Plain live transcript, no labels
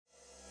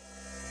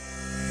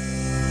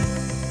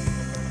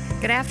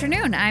Good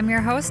afternoon. I'm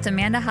your host,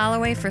 Amanda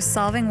Holloway for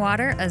Solving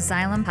Water, a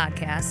Xylem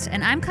podcast,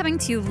 and I'm coming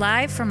to you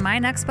live from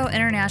MineXpo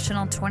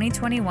International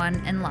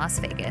 2021 in Las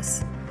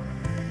Vegas.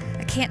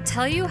 I can't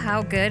tell you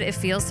how good it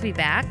feels to be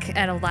back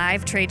at a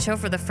live trade show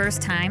for the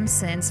first time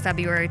since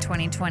February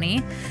 2020.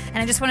 And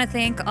I just want to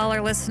thank all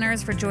our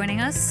listeners for joining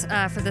us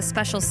for this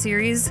special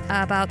series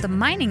about the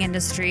mining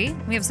industry.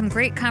 We have some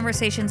great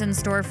conversations in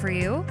store for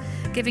you,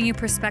 giving you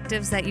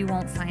perspectives that you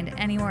won't find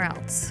anywhere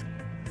else.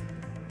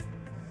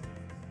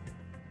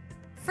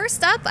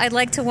 First up, I'd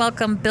like to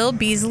welcome Bill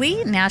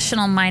Beasley,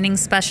 National Mining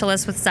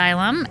Specialist with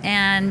Xylem,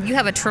 and you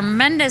have a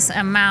tremendous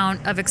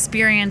amount of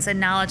experience and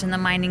knowledge in the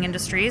mining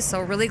industry,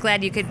 so really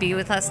glad you could be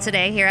with us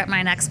today here at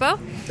MineXpo.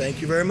 Thank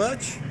you very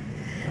much.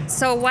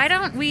 So why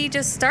don't we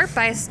just start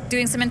by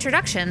doing some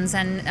introductions,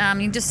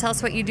 and you just tell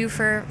us what you do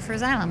for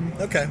Xylem.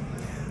 Okay.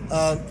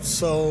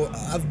 So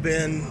I've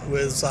been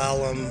with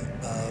Xylem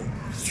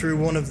through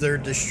one of their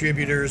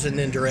distributors and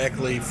then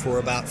directly for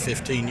about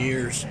 15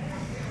 years.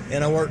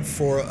 And I worked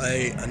for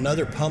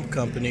another pump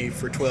company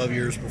for 12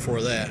 years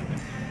before that.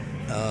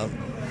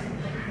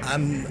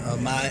 I'm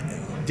my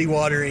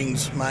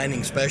dewatering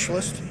mining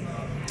specialist.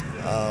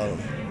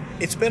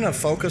 It's been a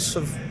focus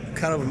of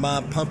kind of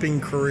my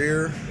pumping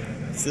career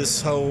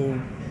this whole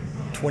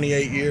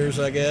 28 years,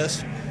 I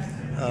guess.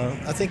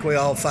 I think we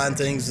all find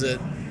things that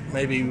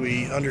maybe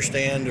we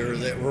understand or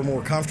that we're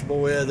more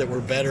comfortable with, that we're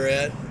better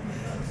at.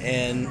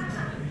 And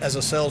as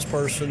a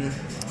salesperson,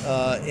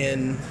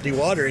 in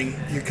dewatering,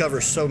 you cover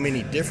so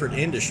many different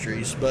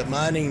industries, but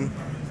mining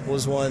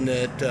was one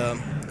that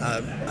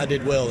I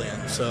did well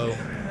in. So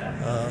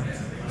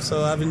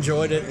I've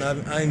enjoyed it,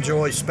 and I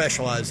enjoy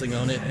specializing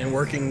on it and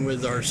working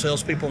with our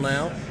salespeople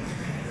now.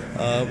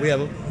 We have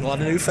a lot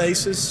of new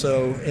faces,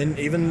 and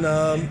even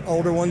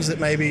older ones that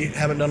maybe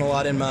haven't done a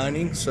lot in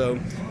mining. So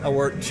I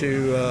work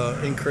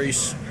to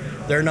increase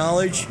their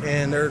knowledge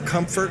and their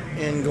comfort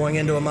in going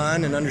into a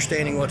mine and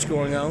understanding what's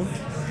going on.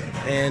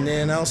 And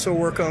then I also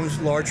work on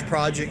large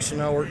projects,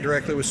 and I work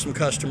directly with some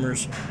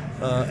customers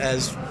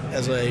as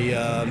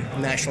a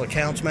national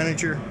accounts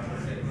manager.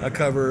 I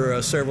cover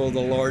several of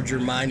the larger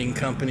mining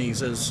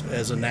companies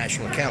as a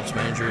national accounts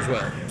manager as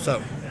well.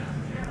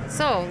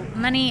 So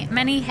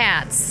many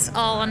hats,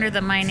 all under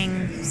the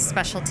mining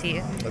specialty.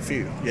 A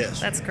few,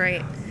 yes. That's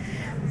great.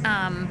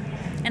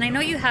 And I know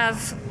you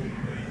have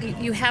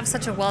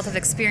such a wealth of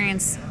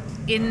experience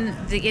in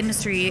the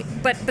industry,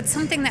 but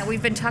something that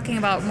we've been talking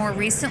about more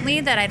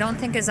recently that I don't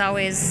think is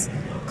always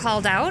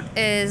called out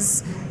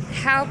is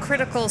how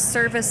critical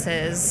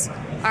services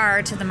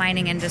are to the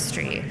mining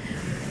industry.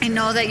 I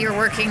know that you're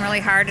working really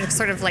hard to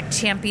sort of like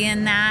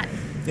champion that.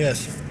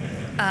 Yes.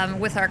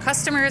 With our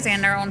customers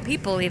and our own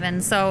people even.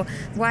 So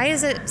why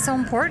is it so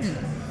important?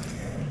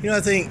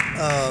 I think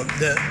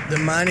the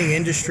mining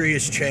industry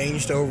has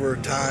changed over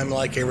time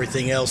like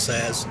everything else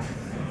has.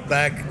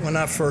 Back when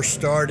I first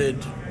started,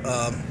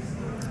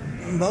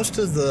 most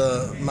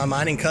of my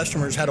mining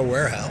customers had a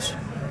warehouse,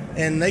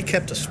 and they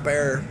kept a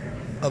spare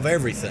of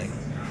everything.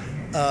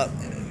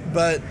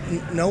 But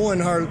no one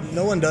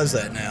does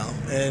that now,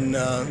 and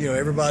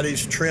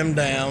everybody's trimmed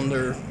down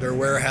their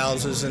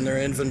warehouses and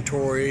their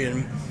inventory,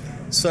 and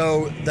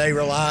so they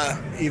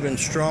rely even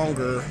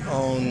stronger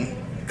on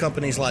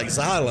companies like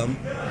Xylem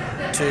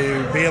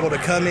to be able to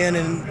come in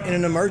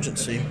an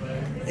emergency.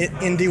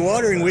 In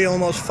dewatering, we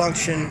almost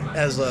function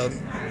as a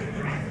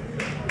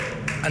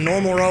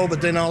normal role,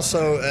 but then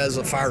also as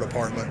a fire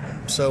department.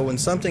 So when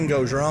something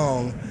goes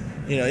wrong,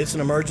 it's an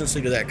emergency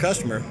to that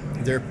customer.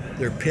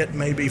 Their pit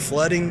may be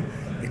flooding,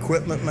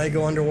 equipment may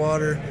go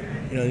underwater.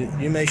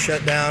 You may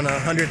shut down a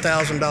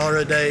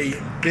 $100,000 a day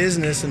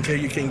business until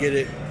you can get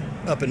it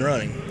up and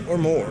running or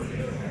more.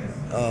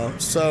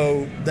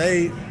 So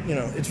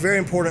it's very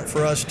important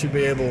for us to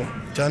be able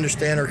to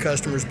understand our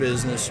customers'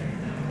 business,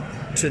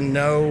 to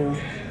know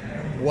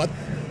what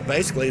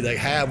basically they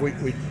have.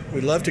 We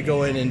love to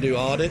go in and do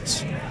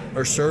audits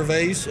or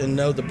surveys and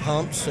know the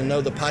pumps and know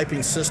the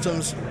piping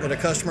systems at a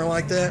customer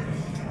like that.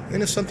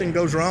 And if something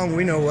goes wrong,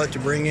 we know what to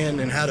bring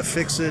in and how to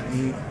fix it,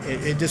 and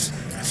it just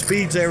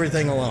speeds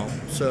everything along.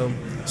 So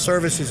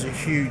service is a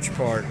huge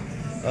part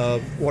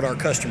of what our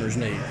customers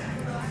need.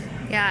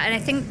 Yeah, and I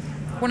think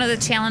one of the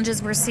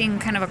challenges we're seeing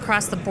kind of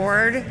across the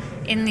board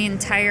in the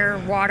entire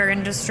water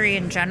industry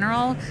in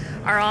general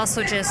are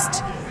also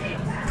just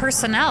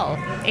personnel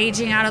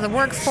aging out of the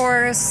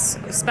workforce,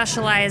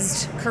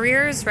 specialized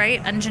careers,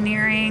 right?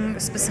 Engineering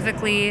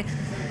specifically.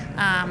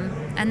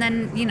 And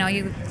then,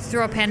 you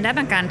throw a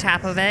pandemic on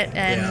top of it,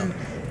 and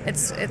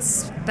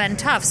it's been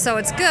tough. So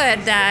it's good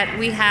that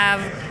we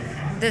have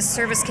this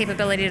service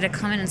capability to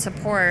come in and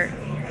support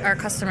our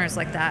customers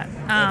like that.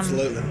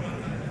 Absolutely.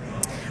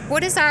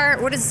 What is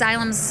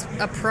Xylem's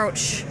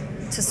approach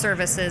to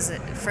services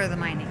for the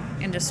mining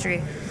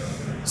industry?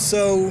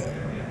 So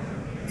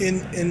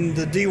in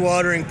the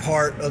dewatering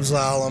part of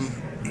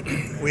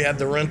Xylem, we have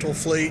the rental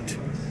fleet.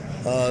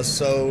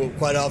 So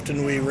quite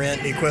often we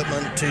rent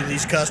equipment to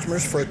these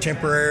customers for a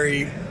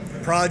temporary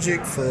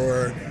project.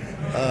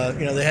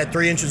 They had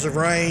 3 inches of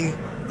rain.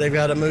 they've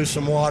got to move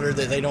some water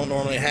that they don't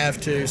normally have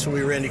to, so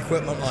we rent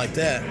equipment like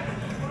that.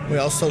 We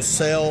also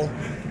sell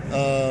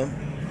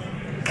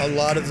a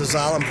lot of the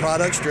Xylem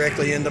products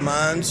directly into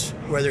mines,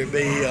 whether it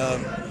be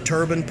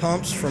turbine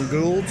pumps from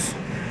Gould's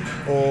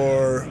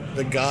or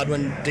the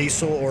Godwin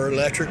diesel or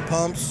electric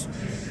pumps,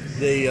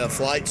 the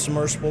Flight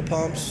submersible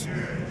pumps.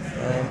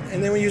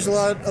 And then we use a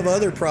lot of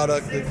other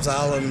product that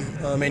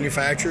Xylem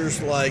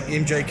manufactures, like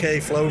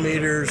MJK flow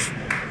meters,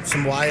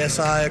 some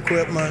YSI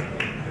equipment.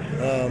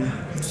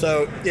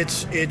 So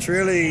it's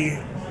really,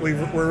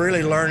 we're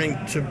really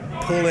learning to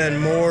pull in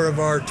more of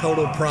our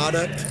total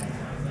product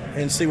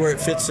and see where it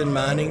fits in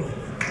mining.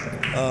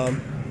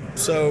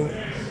 So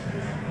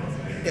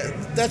yeah,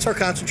 that's our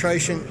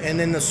concentration. And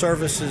then the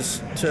service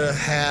is to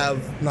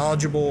have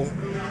knowledgeable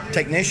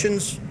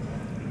technicians,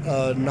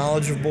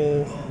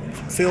 knowledgeable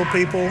field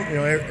people. You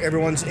know,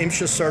 everyone's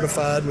MSHA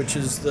certified, which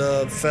is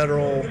the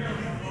federal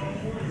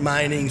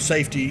mining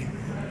safety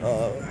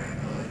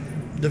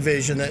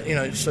division. That, you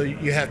know, so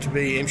you have to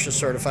be MSHA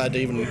certified to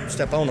even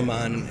step on a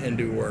mine and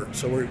do work.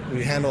 So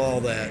we handle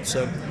all that.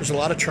 So there's a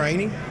lot of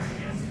training,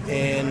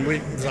 and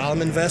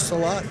Xylem invests a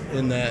lot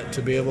in that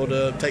to be able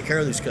to take care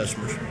of these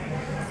customers.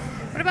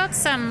 What about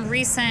some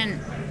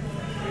recent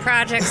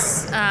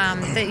projects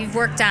that you've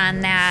worked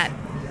on that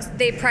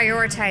they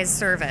prioritize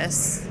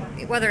service,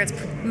 whether it's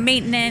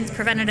maintenance,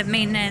 preventative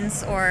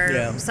maintenance,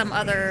 or some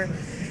other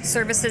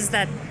services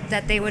that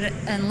they would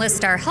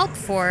enlist our help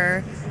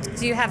for?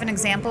 Do you have an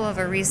example of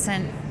a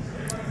recent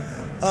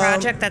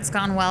project that's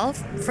gone well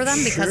for them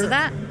because of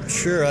that?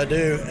 Sure, I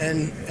do.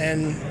 And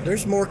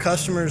there's more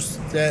customers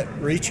that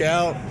reach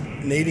out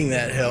needing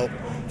that help.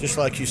 Just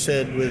like you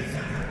said, with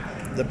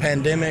the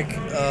pandemic,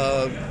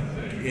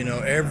 you know,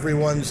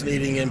 everyone's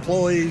needing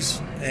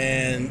employees,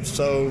 and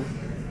so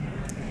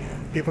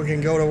people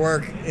can go to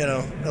work, you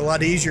know, a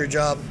lot easier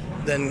job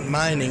than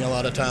mining a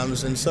lot of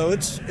times, and so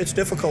it's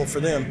difficult for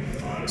them.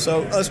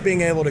 So us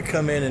being able to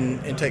come in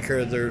and take care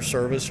of their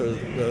service or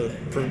the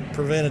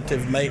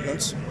preventative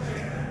maintenance.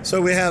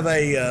 So we have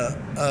a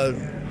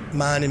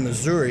mine in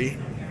Missouri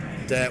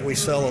that we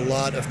sell a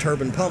lot of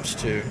turbine pumps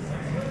to,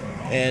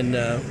 and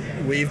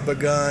we've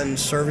begun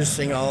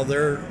servicing all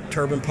their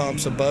turbine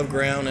pumps above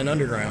ground and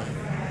underground.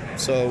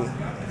 So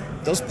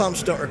those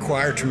pumps don't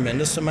require a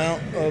tremendous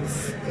amount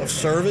of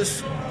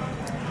service,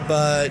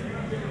 but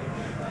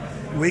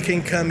we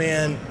can come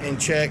in and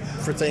check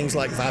for things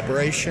like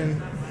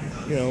vibration.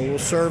 You know, we'll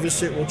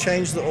service it, we'll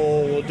change the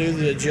oil, we'll do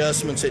the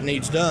adjustments it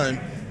needs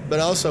done, but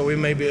also we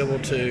may be able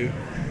to,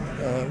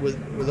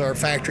 with our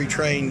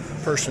factory-trained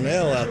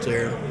personnel out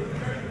there,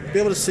 be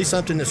able to see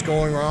something that's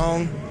going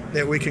wrong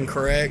that we can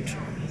correct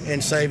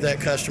and save that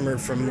customer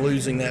from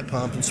losing that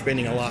pump and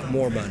spending a lot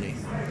more money.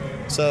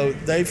 So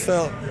they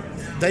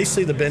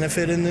see the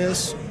benefit in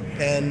this,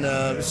 and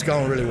it's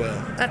going really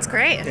well. That's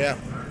great. Yeah.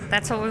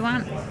 That's what we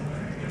want.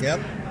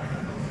 Yep.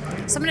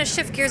 So I'm going to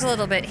shift gears a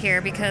little bit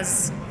here,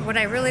 because what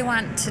I really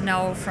want to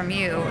know from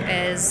you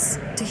is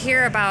to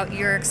hear about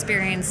your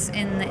experience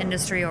in the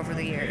industry over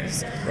the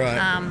years. Right.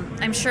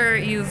 I'm sure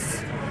you've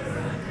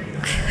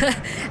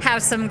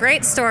have some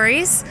great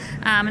stories,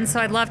 and so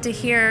I'd love to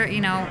hear,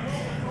 you know,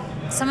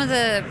 some of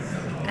the,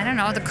 I don't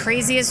know, the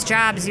craziest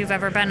jobs you've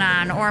ever been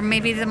on, or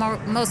maybe the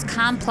most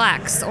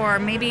complex, or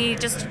maybe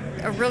just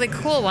a really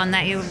cool one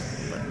that you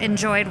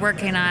enjoyed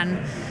working on.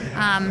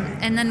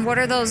 And then what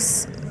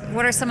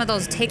are some of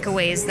those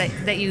takeaways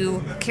that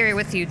you carry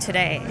with you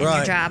today in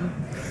your job?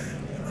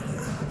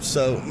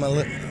 So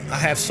I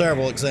have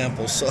several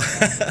examples, so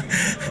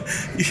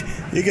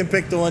you can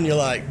pick the one you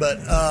like. But,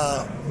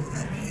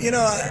 you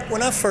know,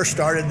 when I first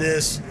started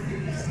this,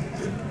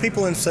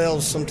 people in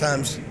sales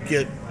sometimes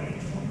get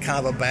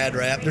kind of a bad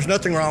rap. There's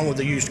nothing wrong with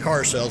the used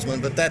car salesman,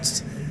 but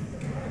that's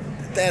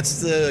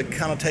the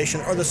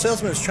connotation. Or the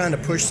salesman is trying to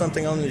push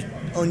something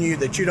on you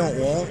that you don't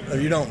want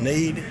or you don't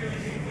need.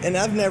 And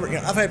I've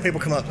had people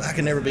come up, I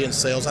can never be in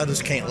sales, I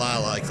just can't lie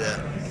like that.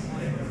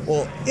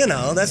 Well, you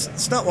know,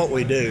 it's not what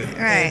we do.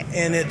 Right.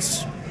 And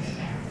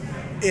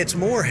it's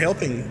more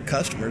helping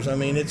customers. I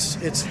mean,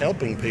 it's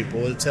helping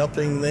people. It's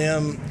helping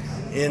them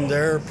in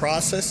their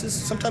processes.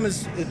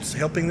 Sometimes it's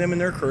helping them in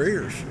their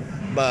careers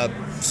by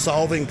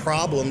solving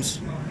problems,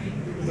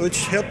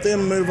 which help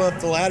them move up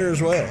the ladder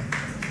as well.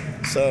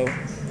 So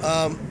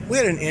we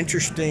had an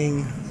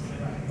interesting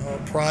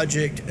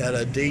project at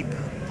a deep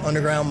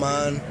underground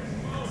mine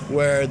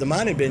where the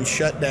mine had been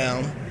shut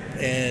down,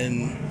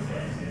 and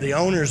the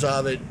owners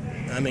of it,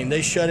 I mean,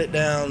 they shut it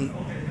down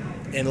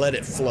and let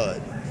it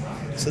flood.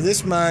 So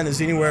this mine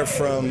is anywhere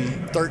from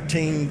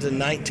 13 to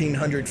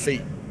 1,900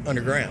 feet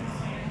underground.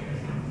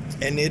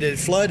 And it had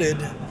flooded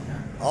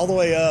all the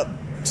way up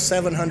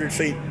 700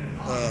 feet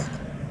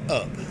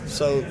up.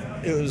 So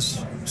it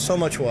was so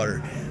much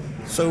water.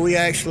 So we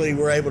actually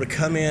were able to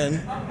come in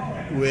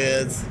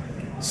with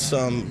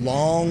some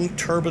long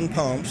turbine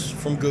pumps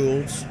from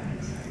Gould's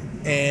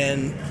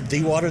and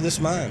dewater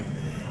this mine.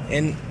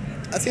 And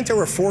I think there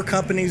were 4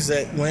 companies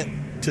that went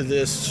to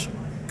this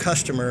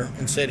customer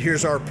and said,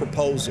 here's our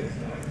proposal.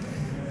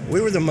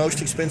 We were the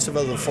most expensive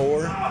of the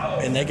 4,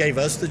 and they gave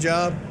us the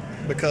job.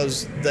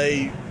 because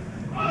they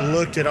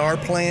looked at our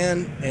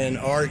plan and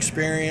our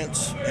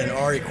experience and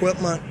our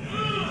equipment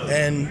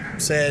and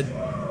said,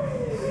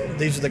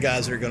 these are the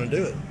guys that are going to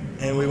do it.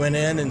 And we went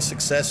in and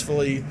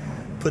successfully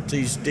put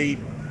these deep,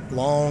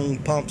 long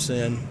pumps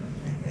in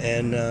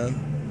and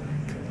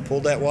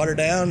pulled that water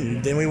down.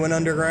 And then we went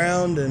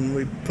underground and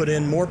we put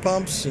in more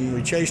pumps and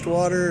we chased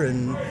water,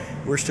 and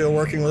we're still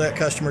working with that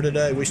customer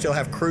today. We still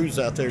have crews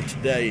out there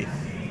today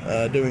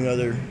doing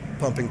other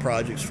pumping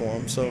projects for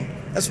them. So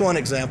that's one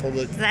example.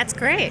 That's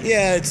great.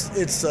 Yeah,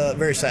 it's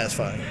very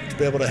satisfying to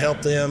be able to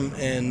help them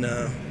and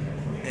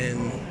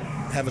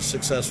have a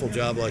successful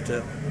job like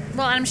that.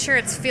 Well, I'm sure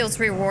it feels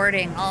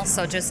rewarding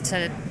also just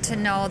to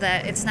know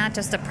that it's not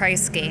just a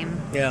price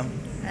game. Yeah.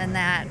 And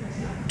that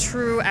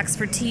true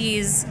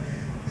expertise,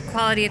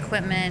 quality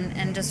equipment,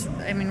 and just,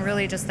 I mean,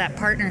 really just that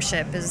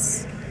partnership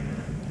is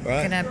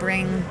Right. going to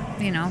bring,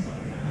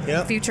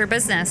 Yep. future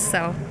business.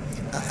 So,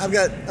 I've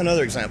got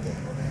another example.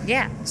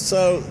 yeah.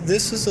 So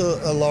this is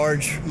a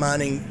large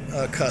mining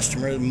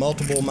customer,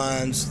 multiple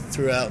mines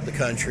throughout the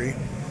country,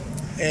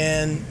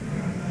 and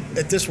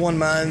at this one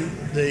mine,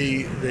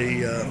 the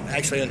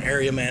actually an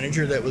area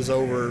manager that was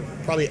over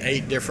probably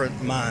 8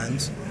 different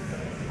mines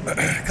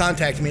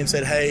contacted me and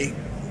said, "Hey,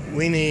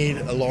 we need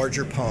a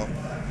larger pump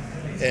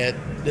at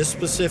this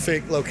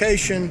specific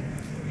location.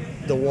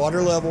 The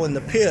water level in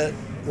the pit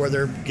where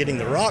they're getting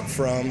the rock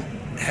from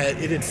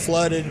had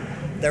flooded.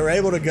 They were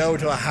able to go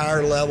to a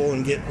higher level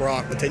and get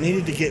rock, but they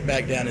needed to get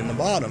back down in the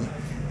bottom.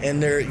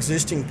 And their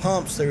existing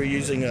pumps, they were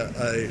using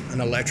an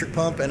electric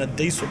pump and a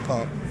diesel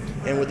pump.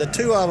 And with the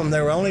two of them, they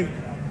were only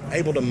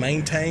able to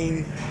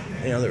maintain,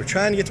 they were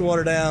trying to get the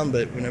water down,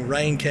 but when the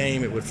rain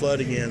came, it would flood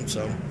again.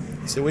 So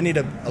he said, we need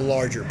a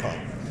larger pump.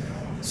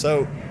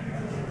 So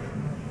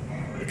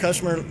the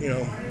customer,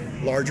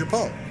 larger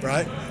pump,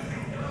 right?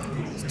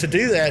 To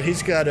do that,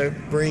 he's got to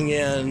bring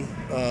in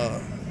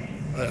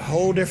a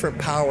whole different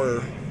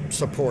power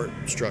support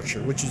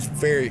structure, which is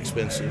very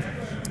expensive.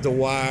 The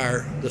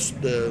wire,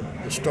 the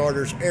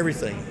starters,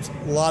 everything. It's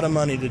a lot of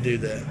money to do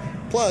that.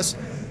 Plus,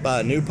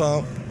 buy a new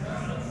pump,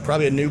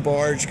 probably a new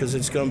barge because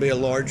it's going to be a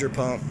larger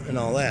pump and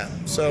all that.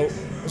 So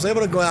I was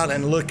able to go out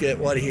and look at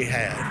what he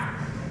had.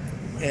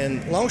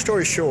 And long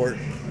story short,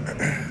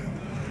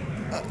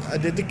 I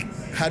did the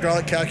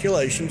hydraulic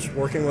calculations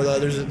working with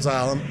others at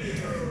Xylem,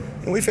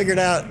 and we figured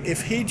out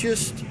if he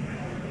just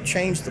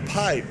changed the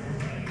pipe,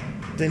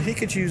 then he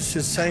could use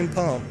his same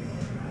pump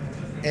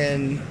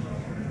and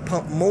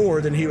pump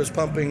more than he was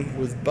pumping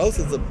with both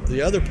of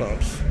the other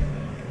pumps.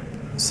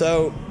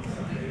 So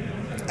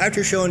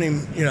after showing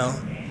him,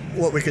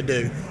 what we could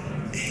do,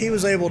 he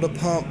was able to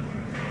pump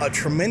a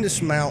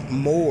tremendous amount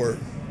more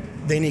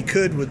than he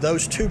could with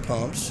those two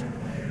pumps.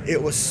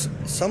 It was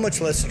so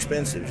much less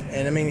expensive.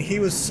 And I mean, he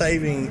was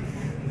saving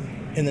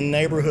in the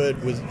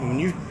neighborhood when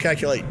you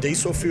calculate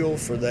diesel fuel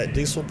for that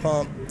diesel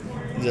pump,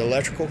 the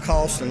electrical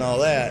costs and all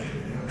that,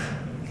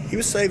 he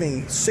was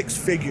saving 6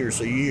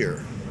 figures a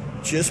year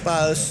just by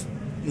us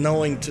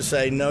knowing to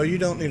say, no, you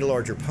don't need a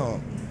larger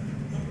pump.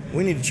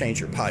 We need to change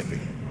your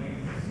piping.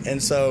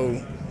 And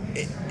so,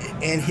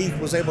 and he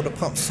was able to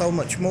pump so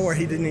much more,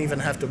 he didn't even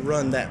have to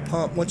run that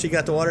pump. Once he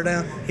got the water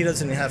down, he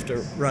doesn't have to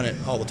run it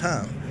all the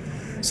time.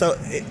 So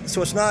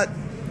it's not,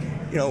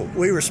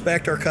 we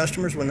respect our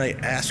customers when they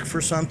ask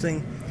for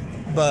something,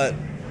 but,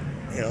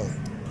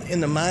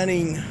 in the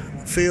mining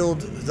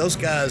field, those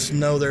guys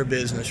know their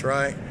business,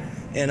 right?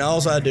 And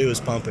all I do is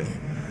pumping.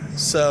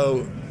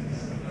 So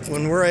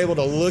when we're able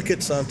to look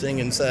at something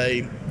and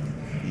say,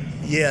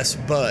 yes,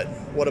 but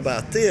what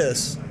about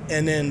this?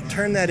 And then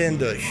turn that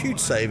into a huge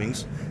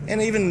savings, and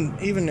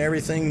even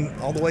everything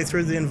all the way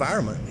through the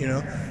environment,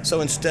 So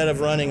instead of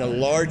running a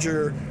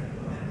larger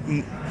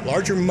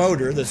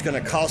motor that's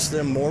going to cost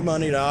them more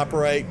money to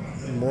operate,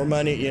 more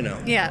money,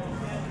 Yeah.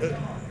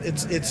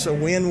 It's a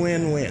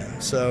win-win-win.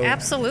 So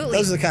Absolutely.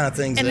 Those are the kind of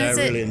things And that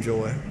I really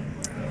enjoy.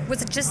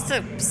 Was it just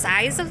the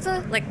size of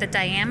the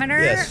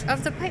diameter Yes.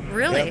 of the pipe?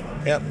 Really?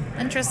 Yep.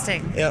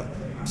 Interesting. Yep.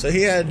 So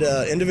he had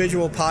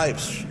individual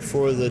pipes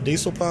for the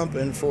diesel pump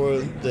and for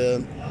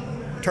the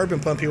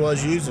turbine pump he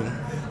was using.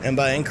 And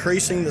by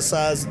increasing the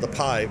size of the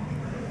pipe,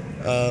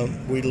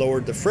 we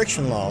lowered the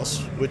friction loss,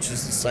 which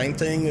is the same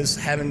thing as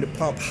having to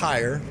pump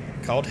higher,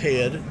 called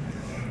head.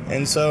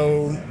 And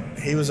so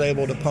he was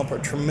able to pump a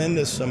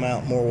tremendous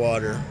amount more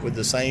water with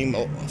the same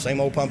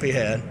old pump he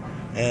had,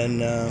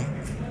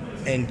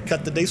 and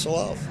cut the diesel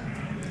off.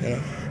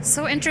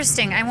 So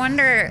interesting. I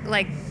wonder,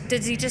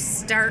 did he just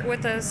start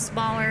with a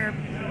smaller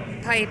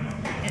pipe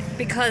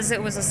because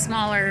it was a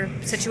smaller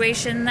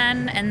situation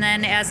then, and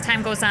then as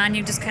time goes on,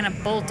 you just kind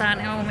of bolt on,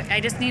 I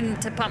just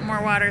need to pump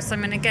more water, so I'm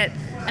going to get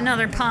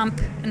another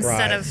pump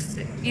instead Right.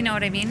 of, you know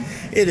what I mean?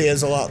 It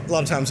is a lot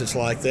of times it's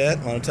like that.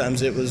 A lot of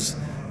times it was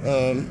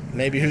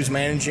maybe who's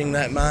managing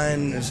that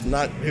mine is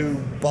not who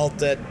bought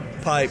that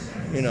pipe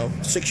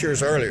 6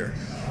 years earlier.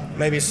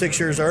 Maybe 6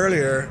 years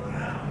earlier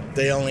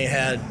they only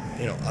had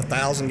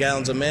 1,000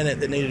 gallons a minute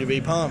that needed to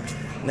be pumped.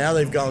 Now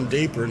they've gone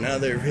deeper. Now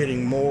they're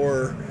hitting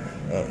more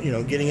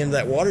getting into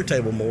that water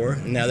table more.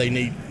 And now they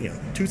need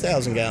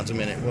 2,000 gallons a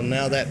minute. Well,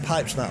 now that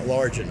pipe's not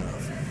large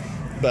enough.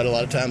 But a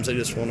lot of times they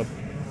just want to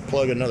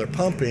plug another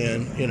pump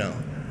in,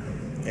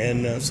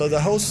 And so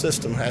the whole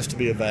system has to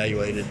be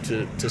evaluated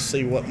to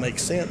see what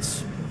makes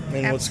sense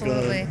and what's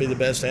going to be the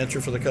best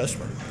answer for the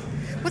customer.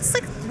 What's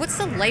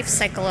the life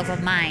cycle of a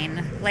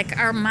mine? Like,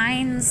 are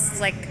mines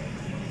like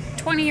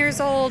 20 years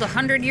old,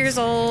 100 years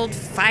old,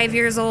 5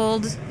 years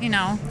old?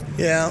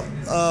 Yeah,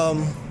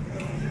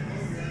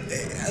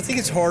 I think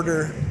it's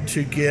harder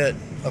to get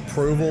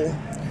approval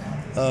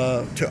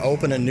to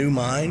open a new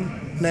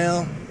mine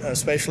now,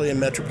 especially in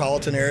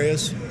metropolitan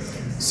areas.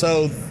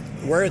 So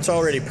where it's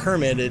already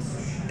permitted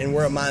and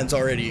where a mine's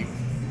already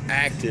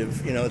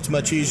active, it's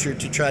much easier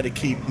to try to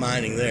keep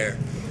mining there.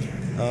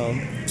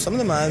 Some of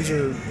the mines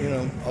are,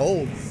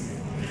 old,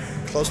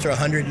 close to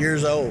 100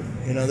 years old.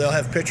 They'll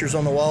have pictures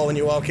on the wall when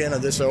you walk in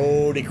of this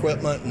old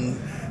equipment and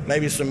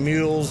maybe some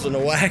mules and a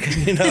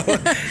wagon,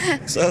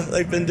 So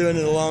they've been doing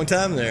it a long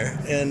time there.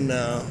 And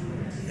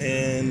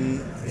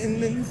then,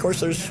 of course,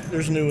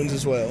 there's new ones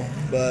as well.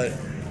 But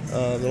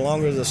the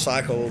longer the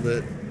cycle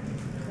that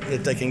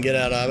they can get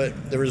out of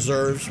it, the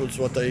reserves, which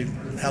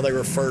is how they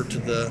refer to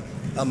the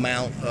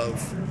amount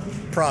of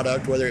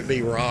product, whether it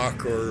be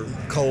rock or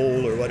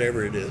coal or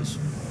whatever it is.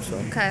 So.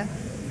 Okay.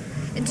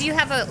 And do you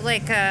have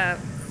a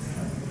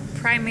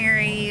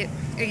primary?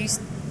 Do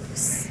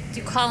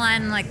you call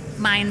on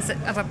mines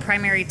of a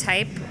primary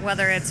type,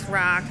 whether it's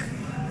rock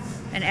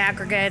and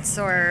aggregates,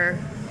 or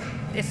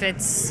if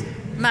it's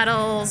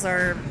metals,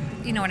 or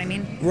you know what I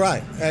mean?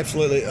 Right.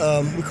 Absolutely.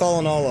 We call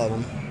on all of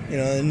them.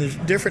 In the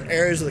different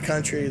areas of the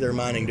country, they're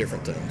mining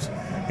different things.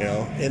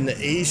 In the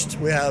east,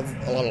 we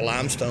have a lot of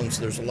limestone,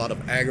 so there's a lot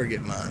of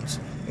aggregate mines.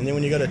 And then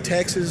when you go to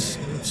Texas,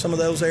 some of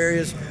those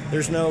areas,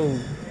 there's no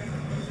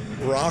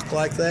rock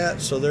like that,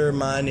 so they're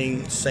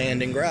mining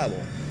sand and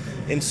gravel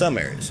in some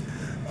areas.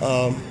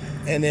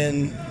 And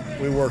then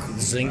we work with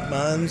zinc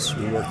mines,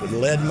 we work with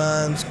lead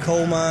mines,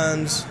 coal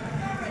mines,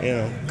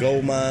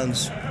 gold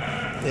mines.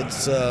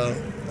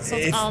 So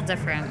it's all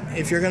different.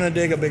 If you're going to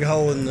dig a big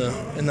hole in the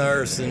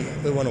earth,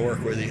 then we want to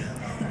work with you.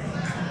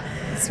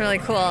 It's really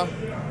cool.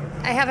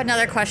 I have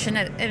another question,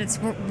 and it's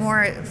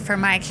more for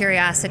my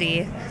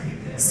curiosity.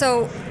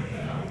 So,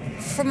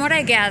 from what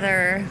I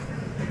gather,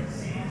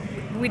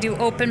 we do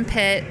open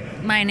pit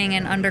mining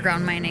and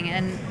underground mining.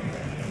 And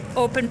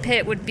open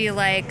pit would be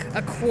like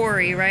a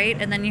quarry,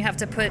 right? And then you have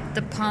to put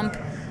the pump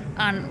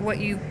on what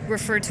you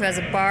referred to as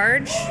a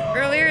barge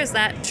earlier. Is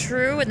that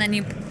true? And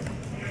then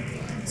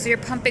so you're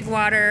pumping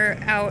water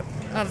out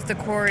of the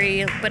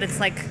quarry, but it's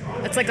like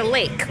a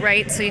lake,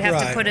 right? So you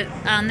have to put it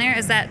on there.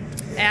 Is that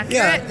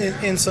accurate?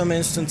 Yeah, in some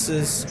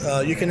instances,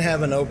 you can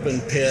have an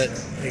open pit.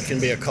 It can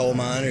be a coal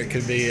mine, or it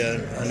could be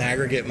an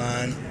aggregate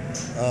mine,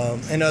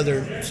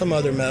 and some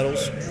other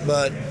metals.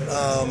 But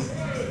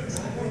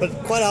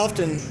quite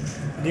often,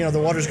 the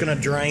water's going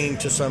to drain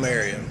to some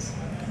area,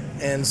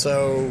 and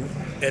so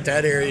at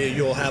that area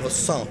you'll have a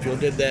sump. You'll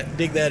dig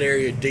that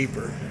area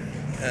deeper,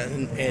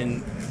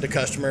 and the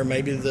customer,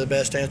 maybe the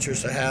best answer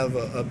is to have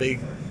a big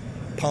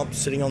pump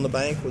sitting on the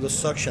bank with a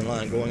suction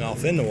line going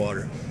off in the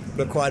water.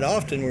 But quite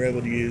often we're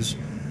able to use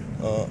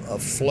a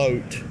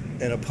float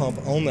and a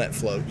pump on that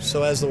float.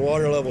 So as the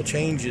water level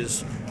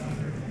changes,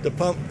 the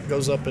pump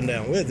goes up and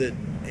down with it,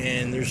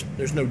 and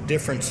there's no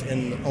difference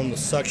on the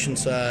suction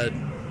side,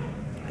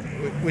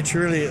 which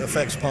really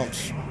affects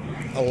pumps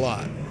a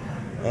lot.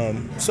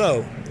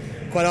 So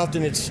quite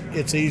often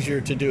it's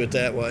easier to do it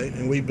that way,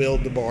 and we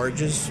build the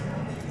barges,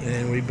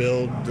 and we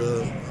build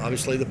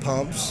obviously the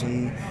pumps,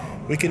 and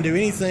we can do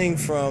anything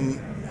from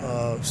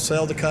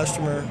sell the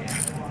customer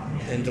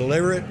and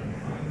deliver it,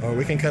 or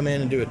we can come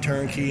in and do a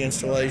turnkey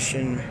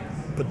installation,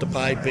 put the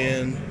pipe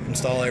in,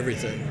 install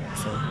everything.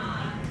 So.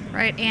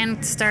 Right,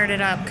 and start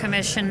it up,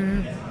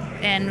 commission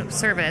and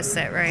service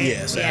it, right?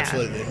 Yes,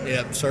 absolutely.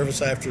 Yep,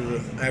 service after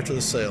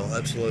the sale,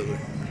 absolutely.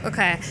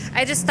 Okay,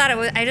 I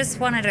just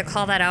wanted to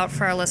call that out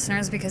for our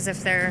listeners, because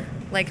if they're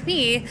like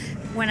me,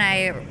 when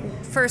I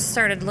first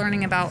started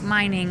learning about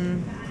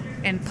mining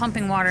and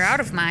pumping water out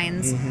of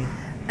mines,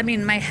 I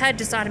mean, my head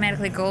just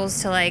automatically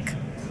goes to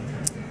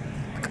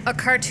a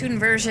cartoon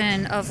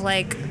version of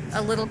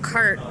a little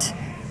cart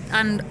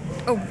on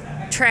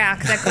a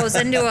track that goes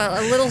into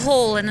a little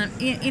hole, and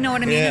you know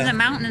what I mean, in a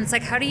mountain. It's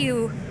how do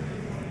you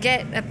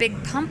get a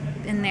big pump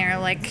in there,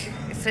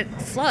 if it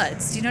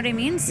floods? Do you know what I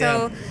mean?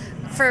 So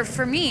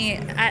for me,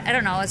 I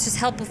don't know, it's just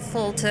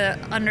helpful to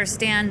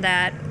understand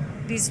that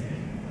these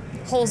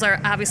holes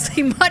are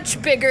obviously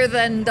much bigger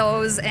than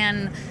those,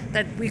 and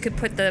that we could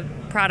put the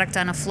product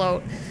on a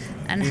float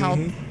and help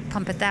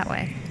pump it that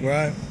way.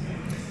 Right.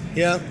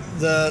 Yeah,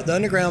 the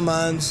underground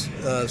mines,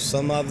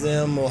 some of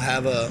them will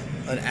have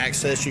an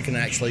access you can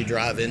actually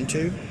drive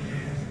into.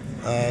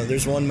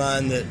 There's one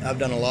mine that I've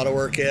done a lot of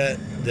work at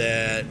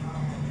that,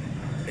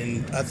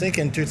 I think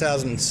in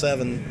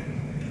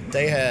 2007,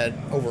 they had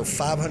over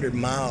 500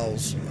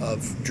 miles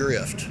of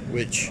drift,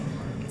 which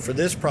for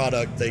this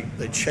product,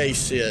 they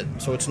chase it,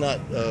 so it's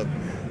not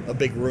a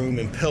big room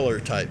and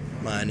pillar type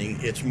mining.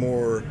 It's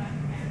more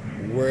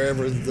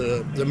wherever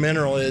the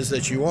mineral is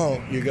that you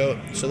want, you go.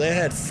 So they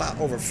had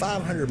over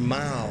 500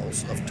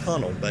 miles of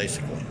tunnel,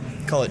 basically.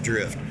 Call it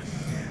drift.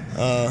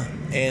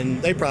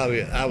 And they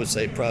I would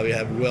say,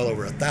 have well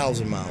over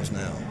 1,000 miles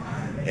now.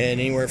 And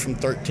anywhere from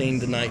 13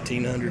 to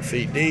 1,900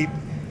 feet deep.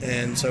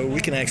 And so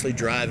we can actually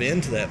drive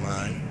into that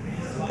mine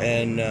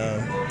and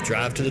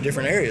drive to the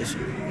different areas.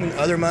 In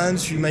other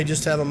mines, you may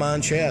just have a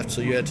mine shaft,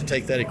 so you have to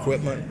take that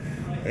equipment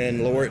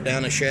and lower it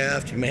down a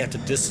shaft. You may have to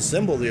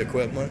disassemble the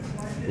equipment,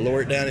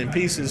 lower it down in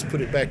pieces,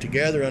 put it back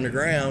together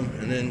underground,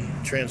 and then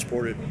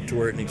transport it to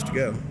where it needs to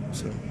go.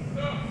 So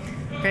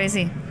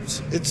crazy.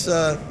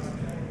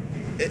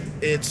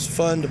 It's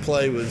fun to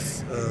play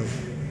with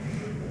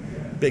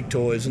big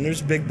toys, and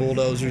there's big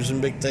bulldozers and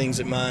big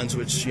things at mines,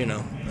 which I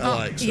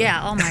like. So.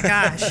 Yeah. Oh my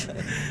gosh.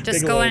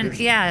 Just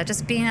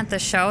just being at the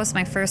show is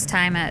my first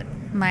time at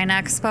Mine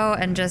Expo,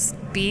 and just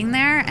being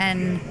there,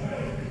 and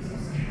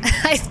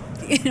I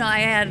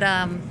had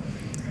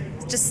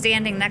just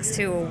standing next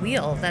to a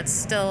wheel that's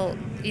still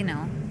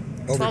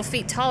 12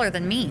 feet taller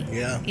than me.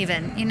 Yeah.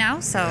 Even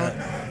so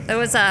it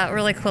was a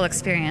really cool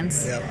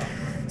experience. Yeah.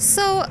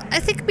 So I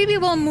think maybe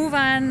we'll move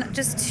on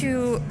just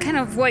to kind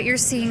of what you're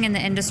seeing in the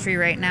industry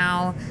right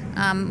now.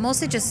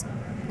 Mostly just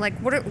like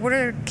what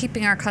are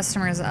keeping our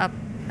customers up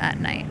at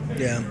night?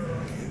 Yeah,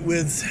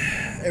 with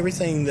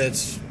everything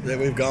that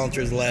we've gone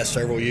through the last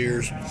several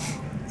years,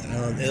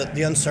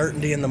 the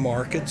uncertainty in the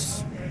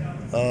markets.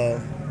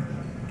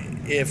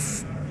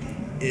 If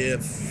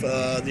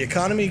the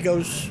economy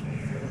goes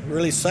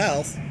really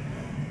south,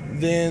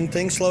 then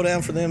things slow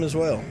down for them as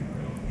well.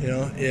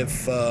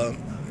 If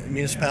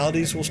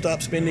municipalities will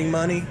stop spending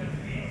money,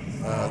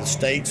 the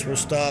states will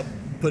stop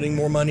putting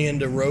more money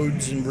into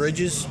roads and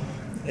bridges,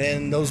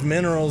 and those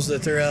minerals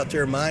that they're out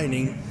there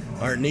mining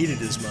aren't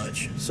needed as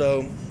much.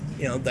 So,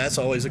 that's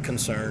always a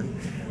concern.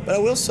 But I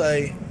will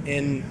say,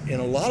 in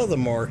a lot of the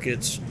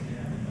markets,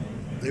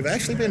 they've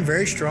actually been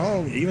very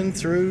strong, even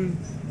through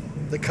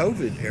the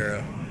COVID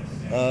era.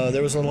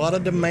 There was a lot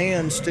of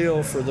demand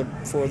still for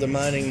the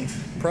mining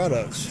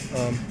products.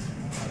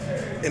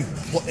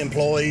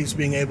 Employees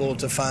being able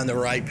to find the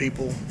right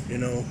people,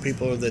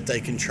 people that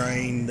they can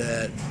train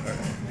that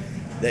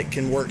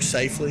can work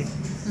safely.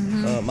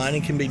 Mm-hmm.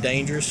 Mining can be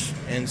dangerous,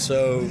 and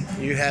so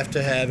you have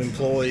to have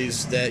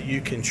employees that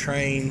you can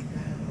train,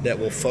 that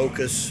will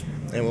focus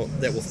and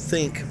that will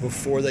think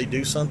before they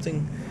do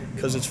something,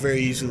 because it's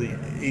very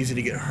easy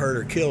to get hurt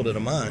or killed at a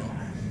mine.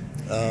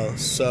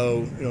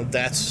 So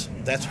that's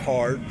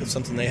hard. That's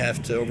something they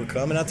have to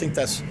overcome, and I think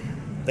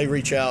they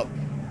reach out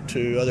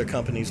to other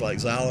companies like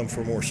Xylem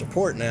for more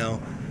support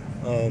now,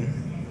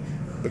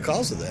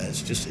 because of that.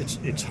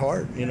 It's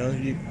hard.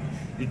 You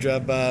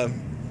drive by,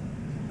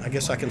 I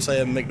guess I can say,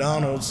 a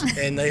McDonald's,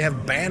 and they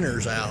have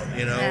banners out,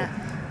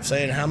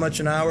 saying how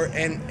much an hour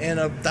and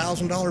a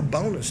 $1,000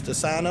 bonus to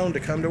sign on to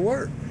come to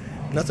work.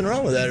 Nothing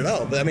wrong with that at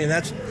all. But I mean,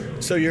 that's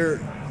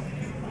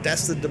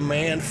the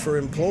demand for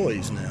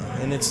employees now,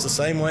 and it's the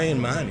same way in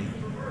mining.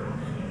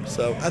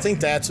 So I think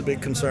that's a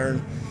big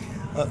concern.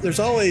 There's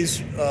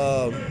always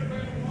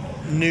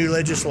new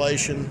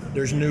legislation.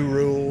 There's new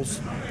rules.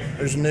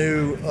 There's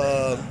new,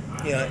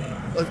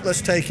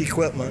 let's take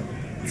equipment,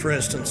 for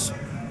instance.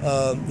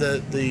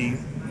 The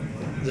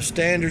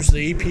standards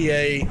the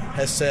EPA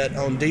has set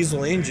on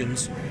diesel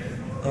engines,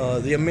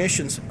 the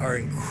emissions are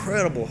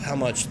incredible how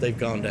much they've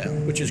gone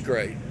down, which is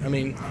great. I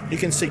mean, you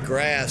can see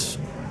grass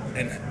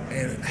and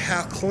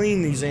how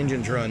clean these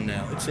engines run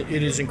now.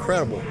 It is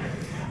incredible.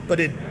 But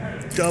it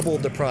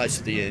doubled the price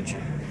of the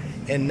engine.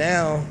 And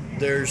now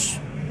there's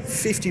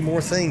 50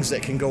 more things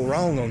that can go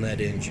wrong on that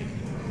engine.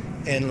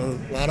 And a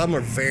lot of them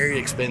are very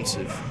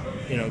expensive,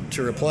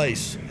 to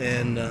replace.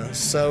 And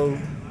so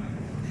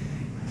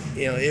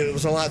it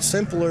was a lot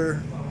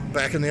simpler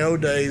back in the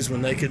old days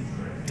when they could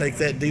take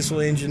that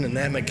diesel engine and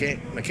that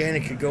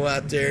mechanic could go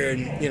out there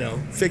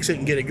and, fix it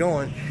and get it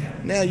going.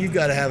 Now you've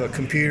got to have a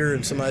computer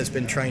and somebody that's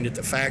been trained at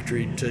the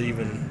factory to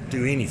even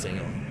do anything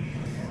on it.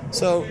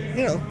 So,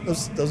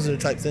 those are the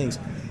type of things.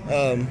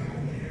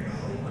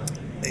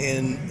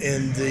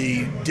 In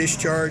the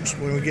discharge,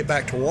 when we get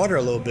back to water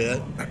a little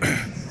bit,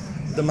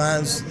 the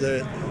mines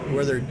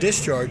where they're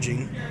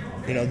discharging,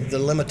 the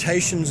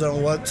limitations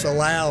on what's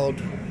allowed,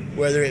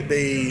 whether it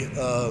be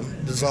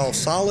dissolved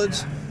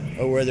solids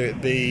or whether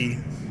it be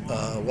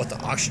what the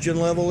oxygen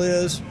level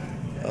is,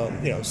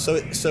 so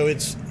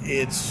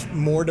it's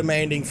more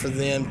demanding for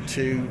them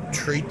to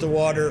treat the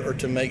water or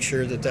to make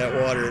sure that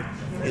water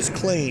is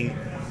clean,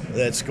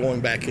 that's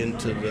going back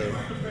into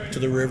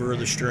the river or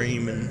the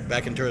stream and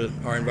back into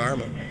our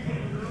environment.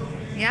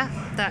 Yeah,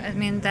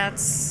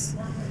 that's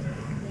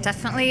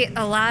definitely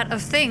a lot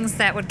of things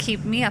that would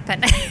keep me up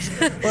at night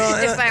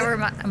if I were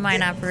a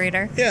mine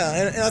operator. Yeah,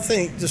 and I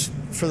think just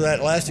for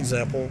that last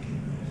example,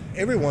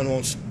 everyone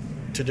wants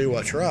to do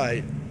what's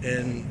right,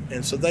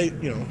 and so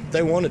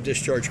they want to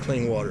discharge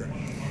clean water.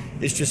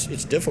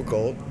 It's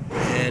difficult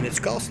and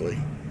it's costly.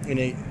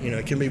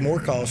 It can be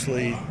more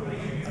costly.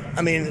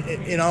 I mean,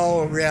 in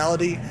all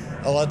reality,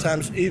 a lot of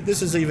times,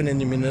 this is even in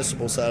the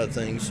municipal side of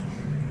things,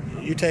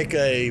 you take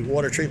a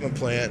water treatment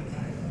plant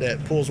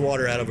that pulls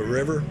water out of a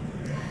river.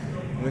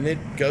 When it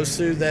goes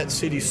through that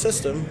city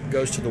system,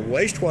 goes to the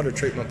wastewater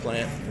treatment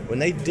plant, when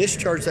they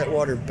discharge that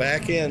water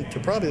back into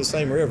probably the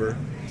same river,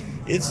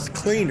 it's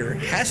cleaner,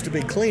 has to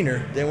be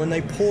cleaner than when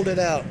they pulled it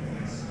out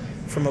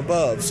from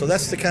above. So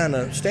that's the kind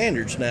of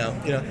standards now.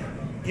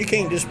 You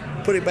can't just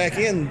put it back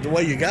in the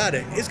way you got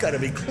it. It's got to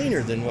be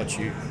cleaner than what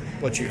you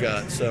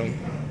got. So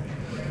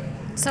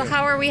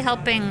how are we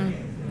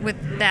helping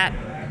with that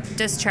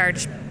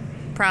discharge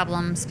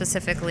problem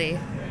specifically?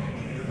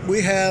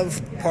 We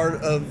have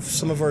part of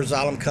some of our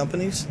Xylem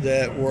companies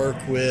that work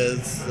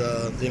with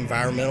the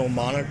environmental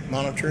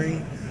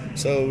monitoring.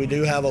 So we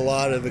do have a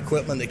lot of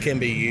equipment that can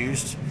be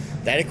used.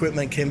 That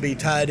equipment can be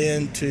tied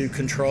into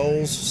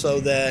controls so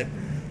that,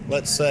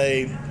 let's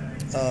say,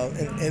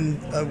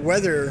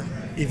 weather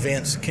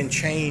events can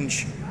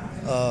change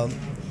the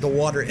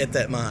water at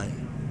that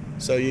mine.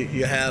 So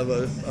you have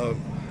a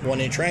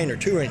 1-inch rain or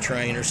 2-inch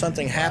rain or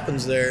something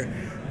happens there.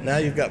 Now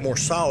you've got more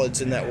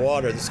solids in that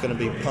water that's going to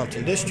be pumped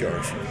and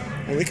discharged.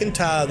 And we can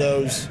tie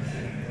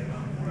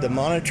the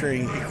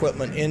monitoring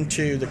equipment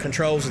into the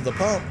controls of the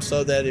pump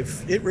so that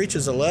if it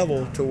reaches a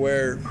level to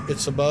where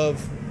it's above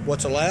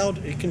what's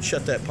allowed, it can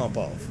shut that pump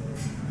off.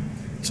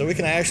 So we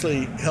can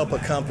actually help a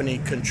company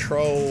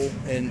control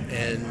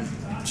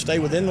and stay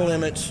within the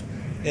limits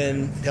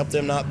and help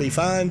them not be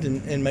fined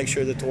and make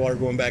sure that the water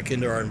going back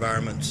into our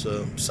environment's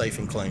safe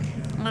and clean.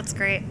 Well, that's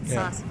great.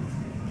 That's awesome.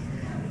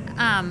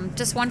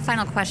 Just one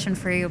final question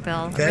for you,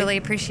 Bill. Okay. I really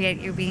appreciate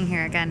you being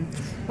here again.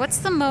 What's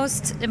the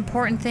most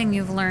important thing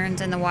you've learned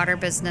in the water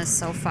business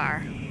so far?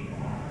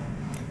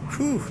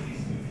 Whew.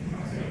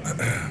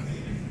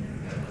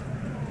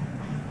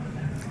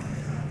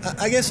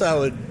 I guess I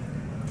would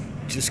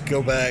just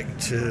go back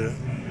to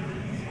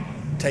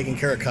taking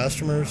care of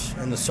customers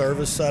and the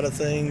service side of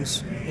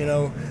things.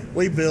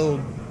 We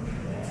build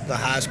the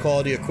highest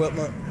quality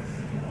equipment,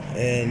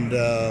 and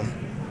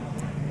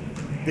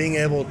being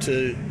able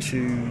to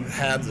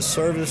have the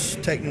service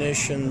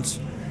technicians,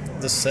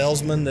 the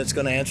salesman that's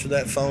going to answer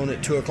that phone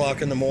at 2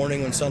 o'clock in the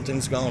morning when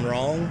something's gone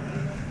wrong,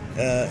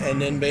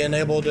 and then being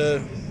able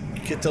to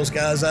get those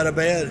guys out of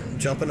bed,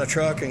 jump in a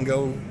truck and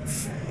go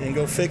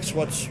fix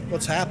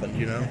what's happened.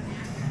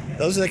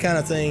 Those are the kind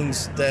of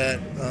things that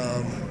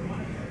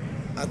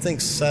I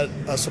think set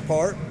us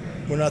apart.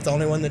 We're not the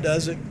only one that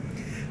does it.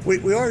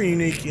 We are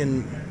unique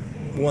in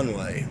one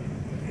way.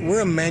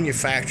 We're a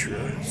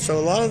manufacturer, so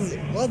a lot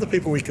of the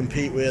people we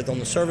compete with on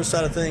the service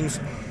side of things,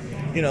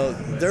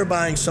 they're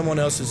buying someone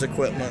else's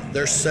equipment,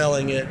 they're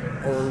selling it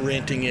or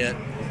renting it,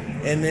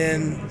 and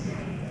then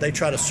they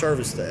try to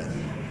service that.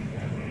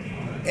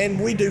 And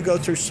we do go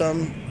through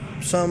some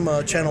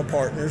channel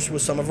partners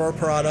with some of our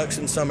products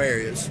in some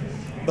areas,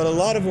 but a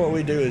lot of what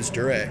we do is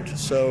direct.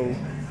 So,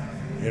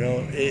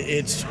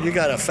 it's you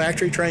got a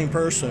factory trained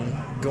person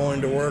going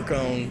to work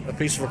on a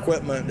piece of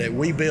equipment that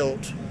we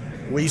built,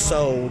 we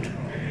sold,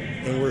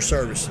 and we're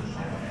servicing.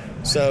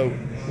 So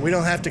we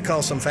don't have to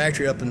call some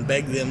factory up and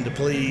beg them to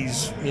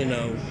please,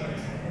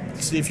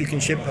 see if you can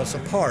ship us a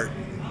part.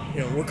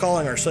 We're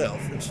calling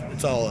ourselves.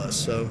 It's all us.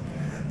 So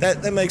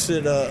that makes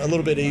it a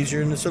little bit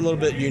easier, and it's a little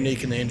bit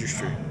unique in the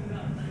industry.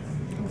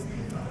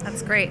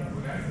 That's great.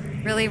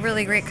 Really,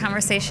 really great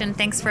conversation.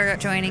 Thanks for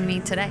joining me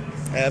today.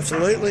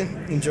 Absolutely.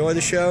 Enjoy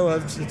the show.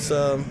 It's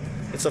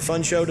a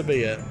fun show to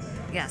be at.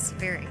 Yes,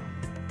 very.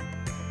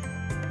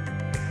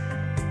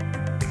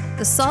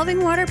 The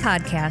Solving Water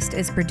podcast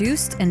is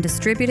produced and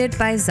distributed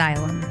by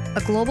Xylem,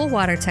 a global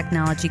water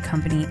technology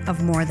company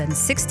of more than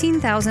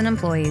 16,000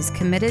 employees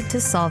committed to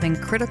solving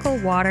critical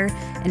water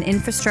and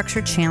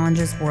infrastructure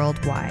challenges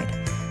worldwide.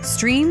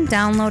 Stream,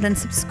 download, and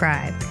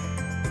subscribe